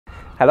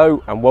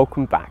Hello and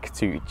welcome back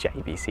to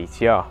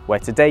JBCTR, where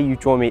today you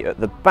join me at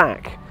the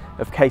back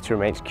of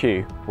Caterham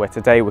HQ, where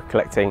today we're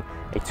collecting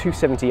a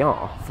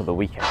 270R for the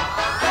weekend.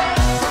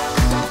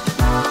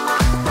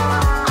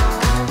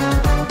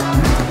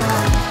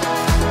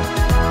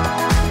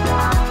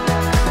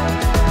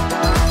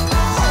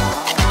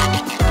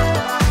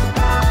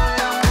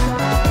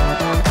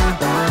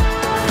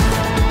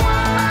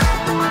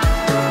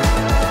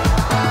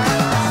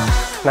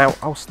 Now,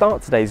 I'll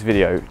start today's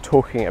video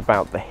talking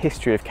about the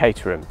history of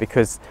Caterham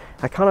because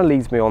that kind of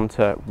leads me on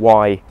to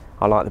why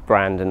I like the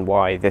brand and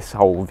why this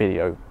whole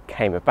video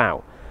came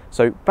about.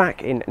 So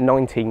back in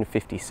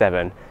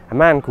 1957, a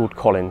man called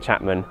Colin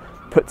Chapman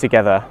put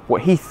together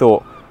what he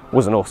thought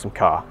was an awesome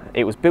car.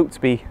 It was built to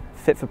be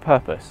fit for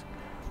purpose.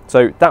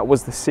 So that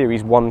was the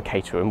Series 1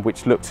 Caterham,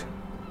 which looked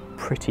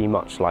pretty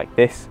much like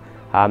this.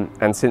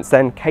 And since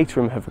then,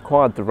 Caterham have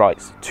acquired the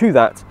rights to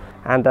that,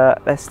 and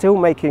they're still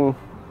making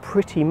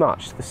pretty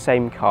much the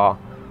same car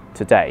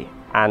today,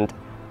 and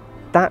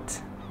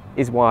that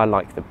is why I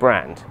like the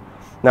brand.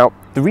 Now,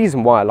 the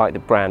reason why I like the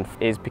brand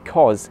is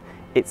because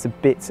it's a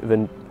bit of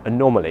an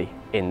anomaly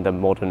in the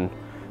modern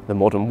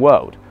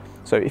world.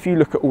 So if you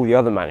look at all the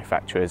other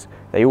manufacturers,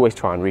 they always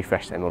try and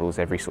refresh their models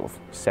every sort of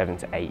 7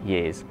 to 8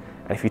 years.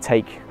 And if you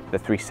take the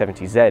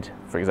 370Z,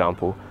 for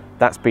example,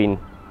 that's been,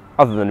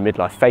 other than a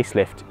midlife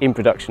facelift, in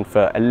production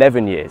for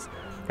 11 years.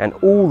 And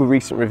all the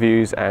recent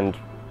reviews and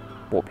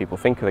what people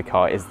think of the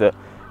car is that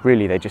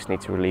really they just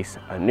need to release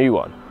a new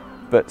one.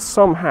 But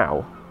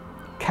somehow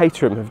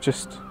Caterham have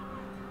just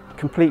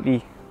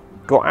completely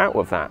got out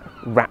of that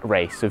rat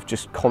race of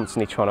just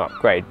constantly trying to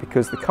upgrade,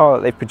 because the car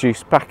that they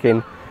produced back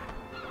in,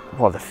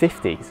 well, the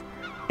 50s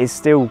is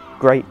still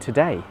great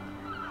today.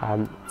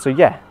 So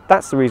yeah,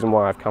 that's the reason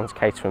why I've come to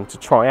Caterham, to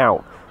try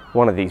out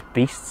one of these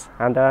beasts,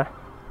 and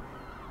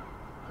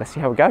let's see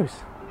how it goes.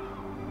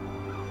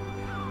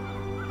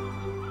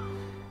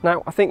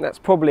 Now, I think that's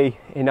probably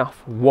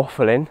enough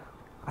waffling.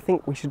 I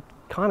think we should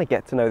kind of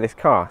get to know this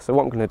car. So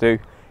what I'm going to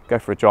do, go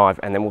for a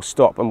drive, and then we'll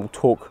stop and we'll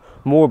talk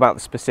more about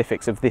the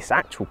specifics of this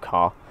actual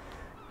car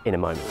in a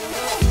moment.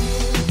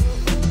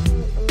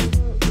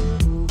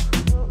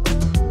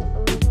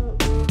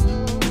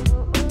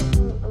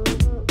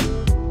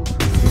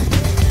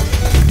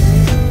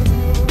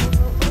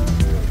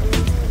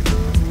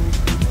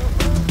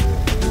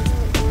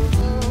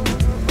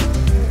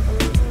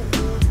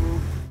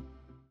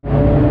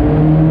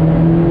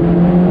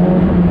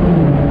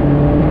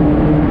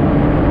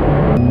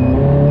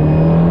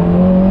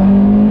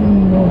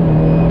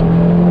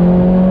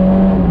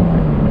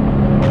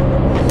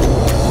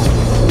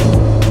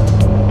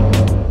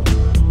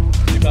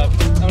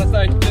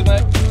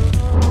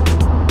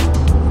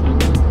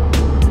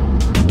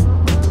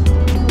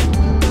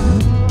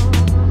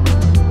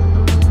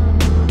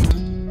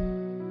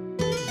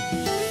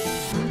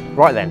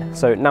 Right then,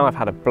 so now I've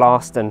had a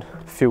blast and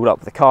filled up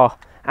the car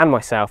and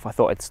myself, I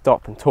thought I'd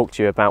stop and talk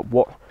to you about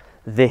what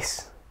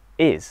this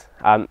is.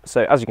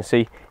 So as you can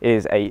see, it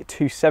is a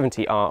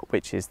 270R,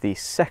 which is the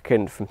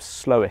second from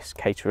slowest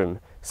Caterham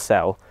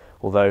cell,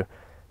 although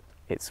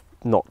it's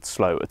not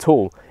slow at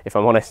all, if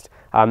I'm honest.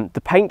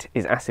 The paint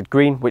is acid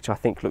green, which I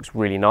think looks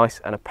really nice,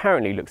 and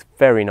apparently looks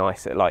very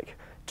nice at like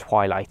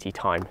twilighty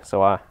time.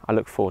 So I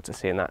look forward to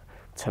seeing that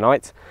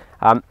tonight.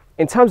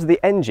 In terms of the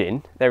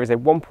engine, there is a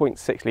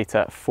 1.6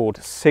 litre Ford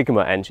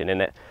Sigma engine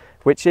in it,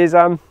 which is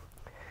not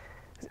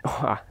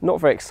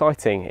very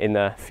exciting in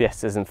the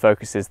Fiestas and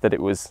Focuses that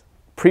it was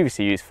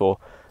previously used for,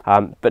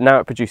 but now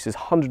it produces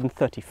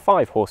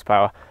 135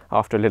 horsepower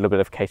after a little bit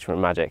of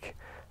Caterham magic,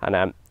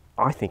 and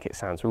I think it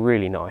sounds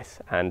really nice.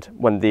 And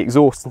when the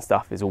exhaust and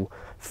stuff is all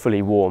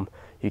fully warm,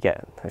 you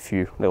get a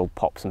few little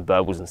pops and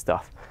burbles and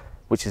stuff,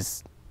 which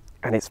is,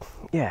 and it's,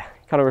 yeah,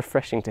 kind of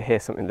refreshing to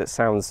hear something that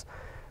sounds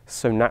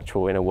so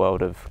natural in a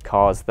world of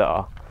cars that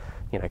are,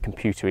 you know,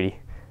 computer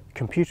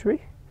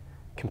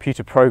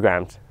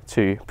programmed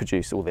to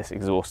produce all this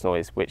exhaust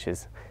noise, which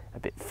is a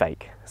bit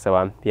fake.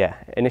 So yeah,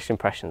 initial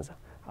impressions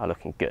are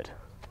looking good.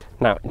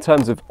 Now, in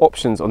terms of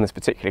options on this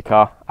particular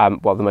car,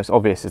 well, the most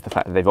obvious is the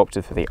fact that they've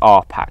opted for the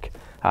R pack,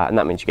 and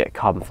that means you get a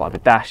carbon fibre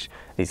dash,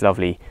 these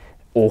lovely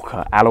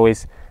Orca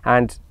alloys,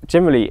 and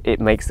generally it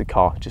makes the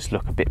car just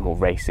look a bit more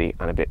racy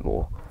and a bit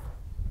more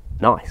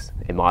nice,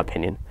 in my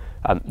opinion.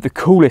 The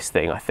coolest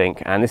thing, I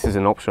think, and this is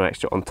an optional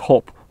extra on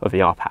top of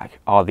the R-Pack,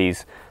 are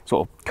these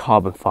sort of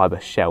carbon fibre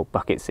shell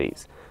bucket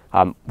seats.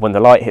 When the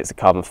light hits the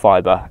carbon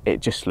fibre,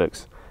 it just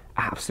looks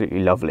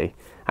absolutely lovely.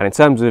 And in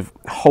terms of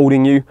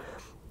holding you,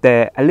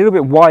 they're a little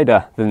bit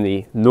wider than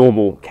the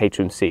normal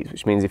Caterham seats,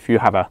 which means if you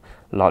have a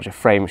larger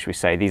frame, should we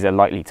say, these are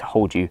likely to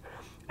hold you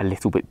a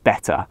little bit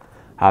better.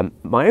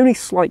 My only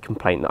slight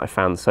complaint that I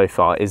found so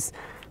far is,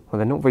 well,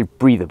 they're not very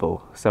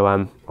breathable. So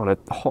on a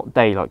hot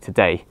day like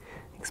today,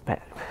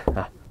 expect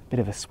a bit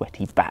of a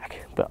sweaty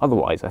back, but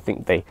otherwise I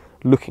think they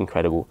look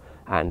incredible,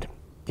 and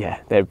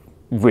yeah, they're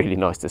really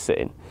nice to sit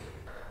in.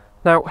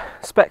 Now,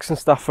 specs and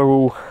stuff are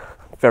all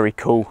very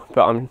cool,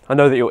 but I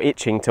know that you're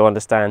itching to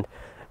understand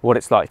what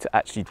it's like to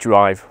actually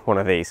drive one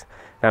of these.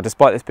 Now,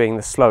 despite this being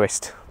the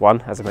slowest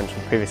one, as I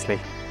mentioned previously,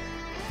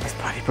 it's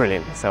bloody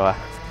brilliant. So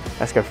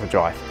let's go for a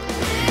drive.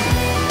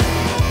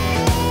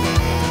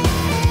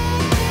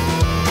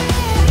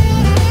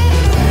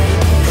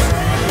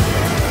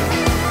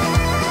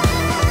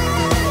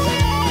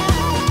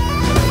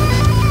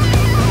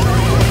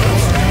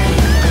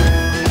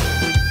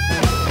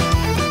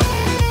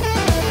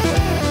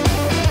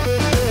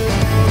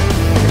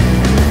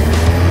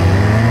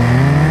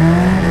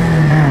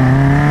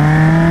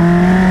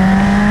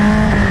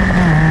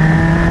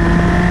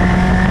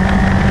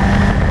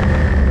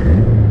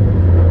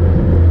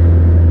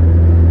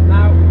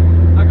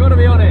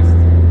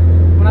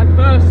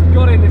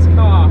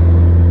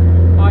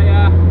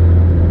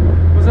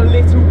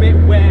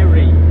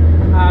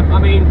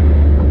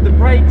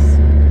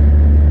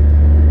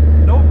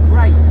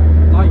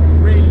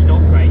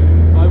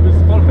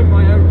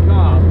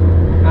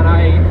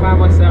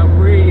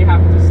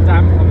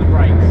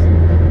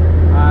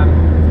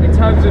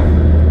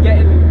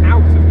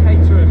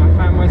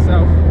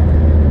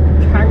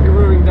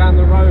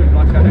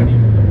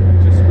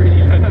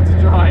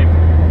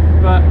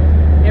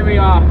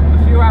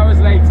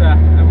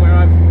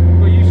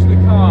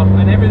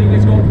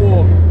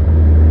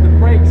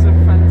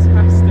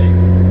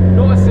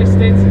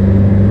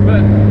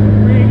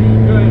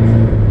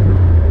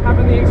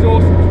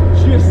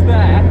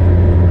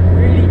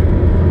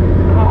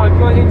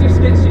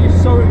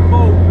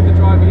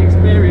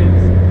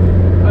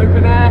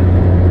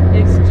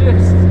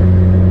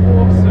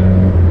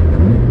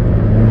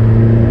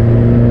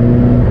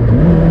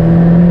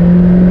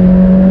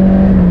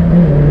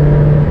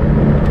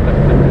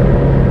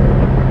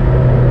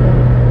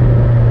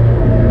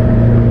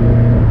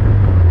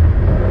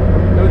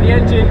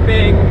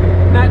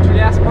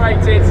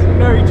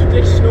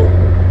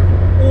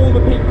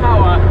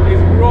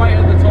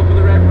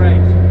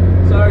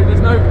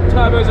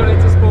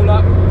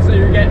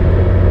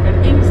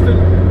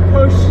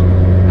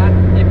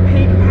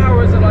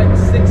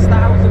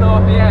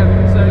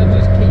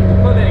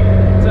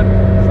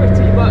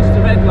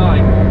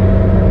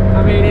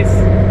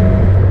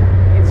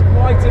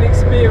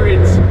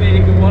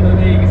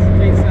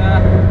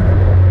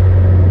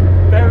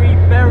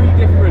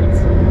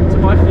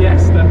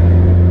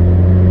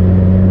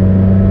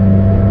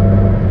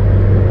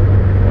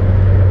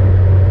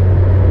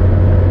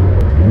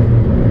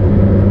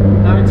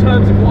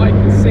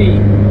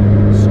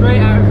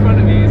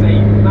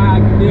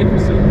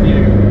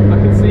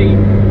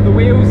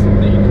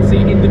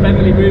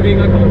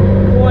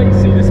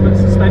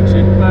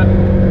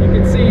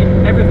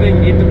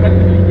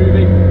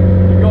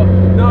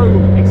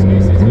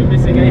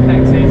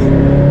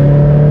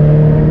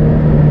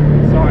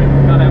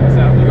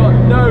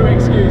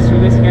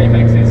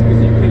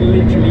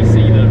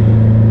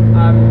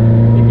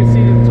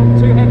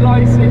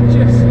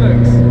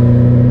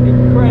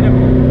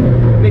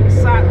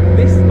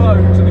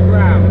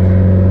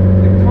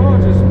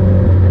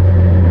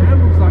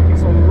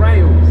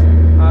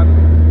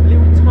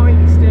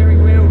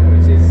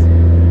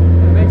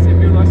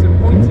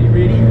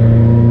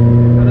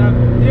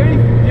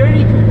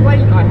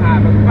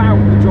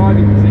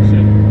 driving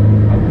position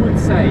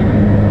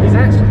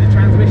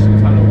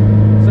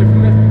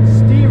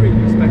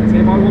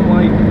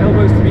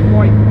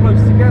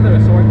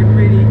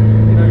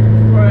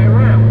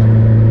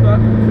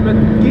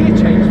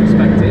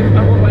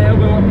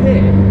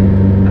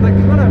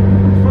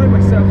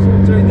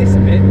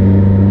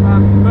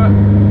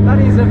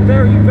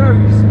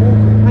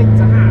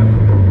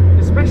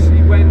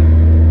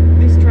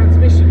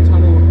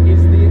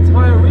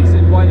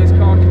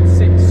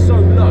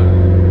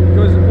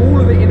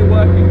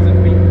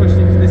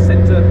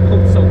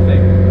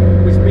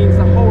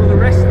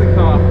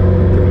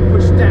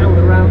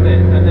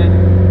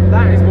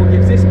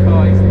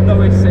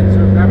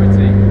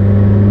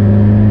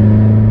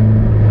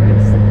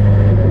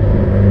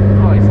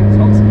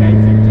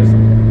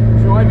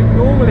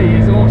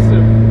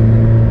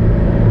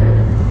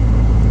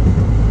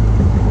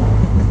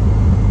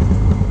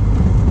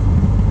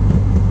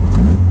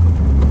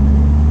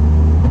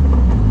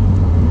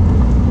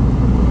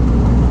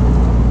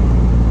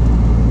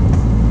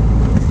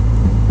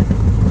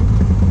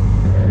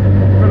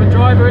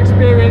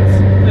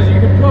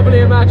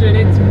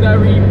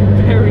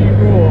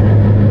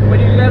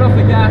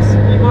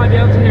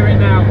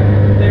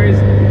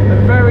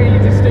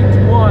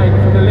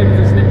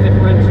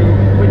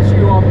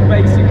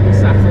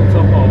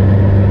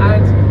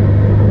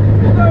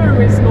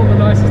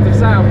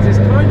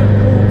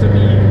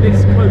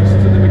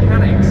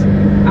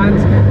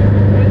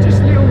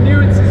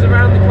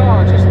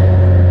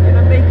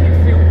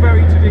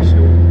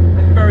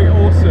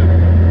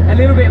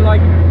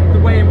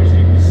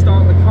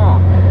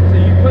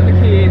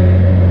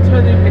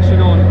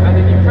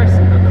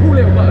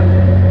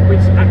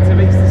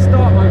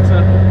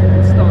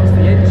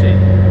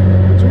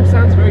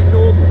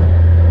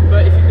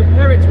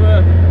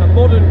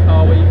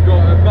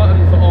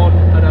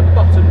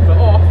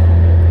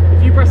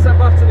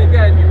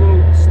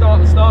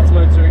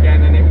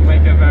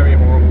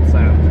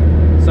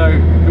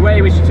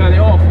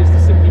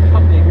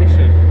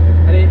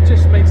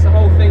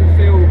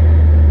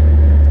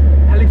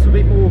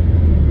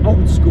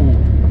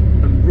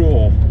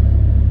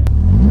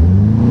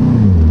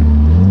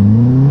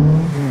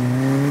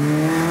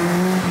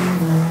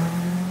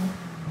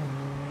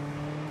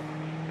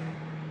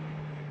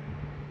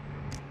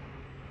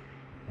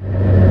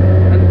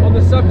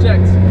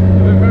subject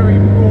of a very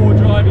raw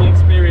driving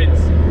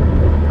experience.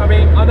 I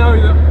mean, I know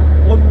that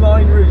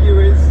online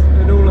reviewers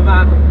and all of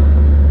that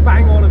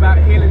bang on about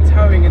heel and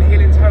towing,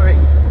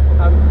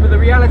 but the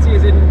reality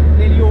is in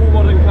nearly all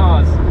modern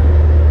cars,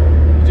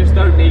 you just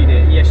don't need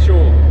it. Yeah,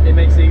 sure, it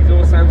makes the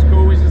exhaust sounds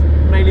cool, which is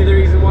mainly the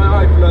reason why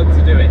I've learned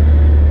to do it.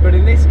 But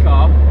in this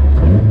car,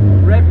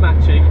 rev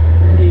matching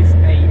is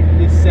a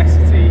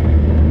necessity.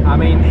 I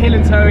mean, hill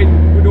and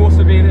towing would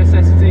also be a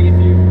necessity if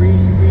you really,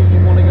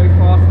 really want to go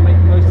fast and make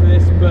the most of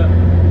this, but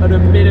at a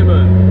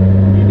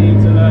minimum, you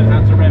need to learn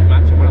how to rev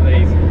match in one of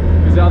these,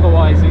 because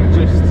otherwise it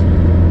just,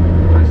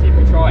 actually if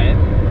you try it,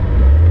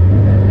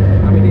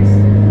 I mean,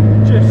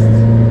 it's just,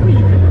 I mean,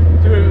 you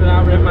can do it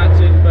without rev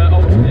matching, but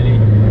ultimately,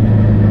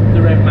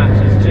 the rev match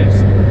is just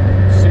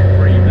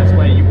supreme. That's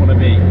where you want to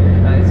be.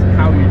 That is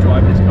how you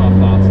drive this car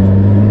fast.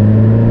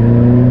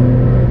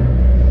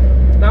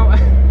 Now,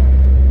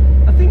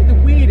 I think the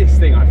weirdest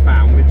thing I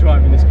found with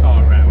driving this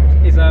car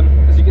around is,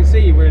 as you can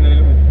see, we're in a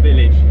little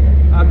village.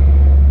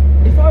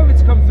 If I were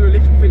to come through a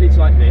little village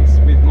like this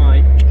with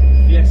my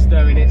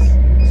Fiesta in its,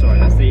 sorry,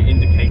 that's the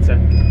indicator,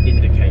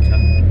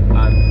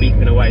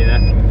 beeping away there.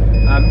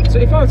 So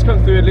if I were to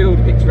come through a little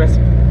picturesque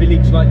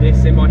village like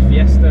this in my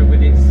Fiesta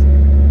with its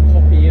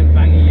hoppy and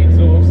bangy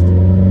exhaust,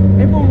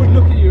 everyone would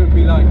look at you and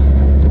be like,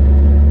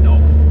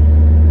 knob,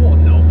 what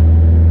knob,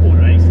 or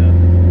racer.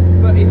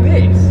 But in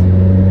this,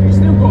 you've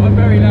still got a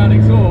very loud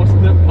exhaust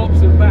that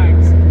pops and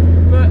bangs,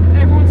 but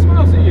everyone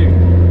smiles at you.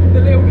 The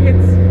little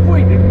kids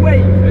point and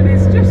wave, and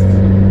it's just,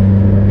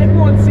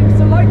 everyone seems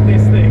to like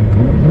this thing.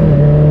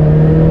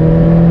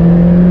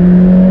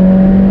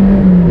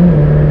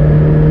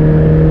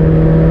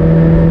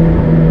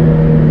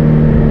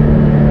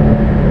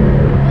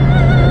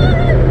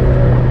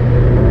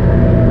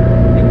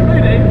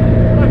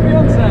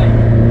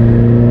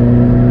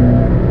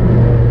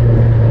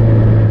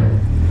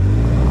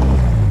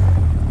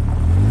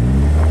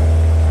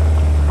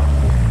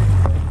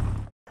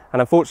 And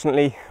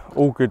unfortunately,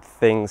 all good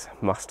things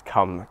must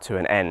come to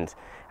an end.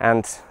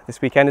 And this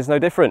weekend is no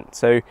different.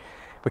 So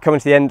we're coming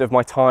to the end of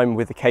my time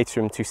with the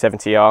Caterham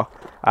 270R,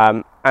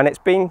 and it's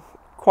been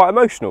quite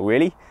emotional,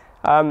 really.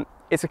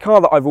 It's a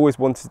car that I've always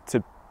wanted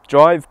to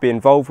drive, be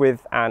involved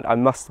with, and I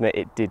must admit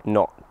it did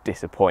not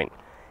disappoint.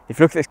 If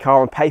you look at this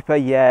car on paper,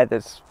 yeah,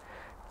 there's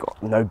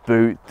got no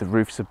boot, the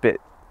roof's a bit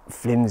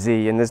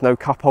flimsy, and there's no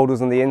cup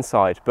holders on the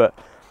inside, but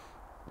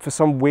for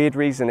some weird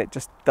reason, it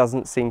just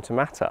doesn't seem to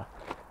matter.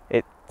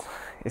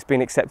 It's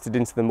been accepted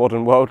into the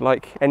modern world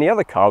like any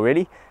other car,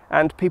 really,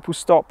 and people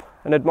stop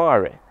and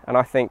admire it. And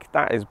I think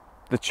that is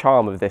the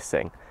charm of this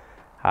thing.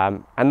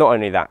 And not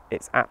only that,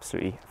 it's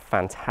absolutely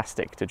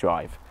fantastic to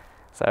drive.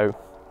 So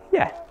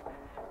yeah,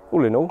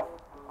 all in all,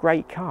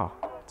 great car.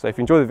 So if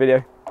you enjoyed the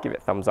video, give it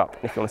a thumbs up.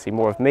 And if you want to see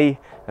more of me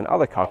and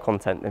other car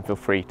content, then feel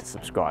free to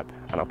subscribe,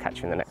 and I'll catch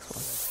you in the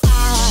next one.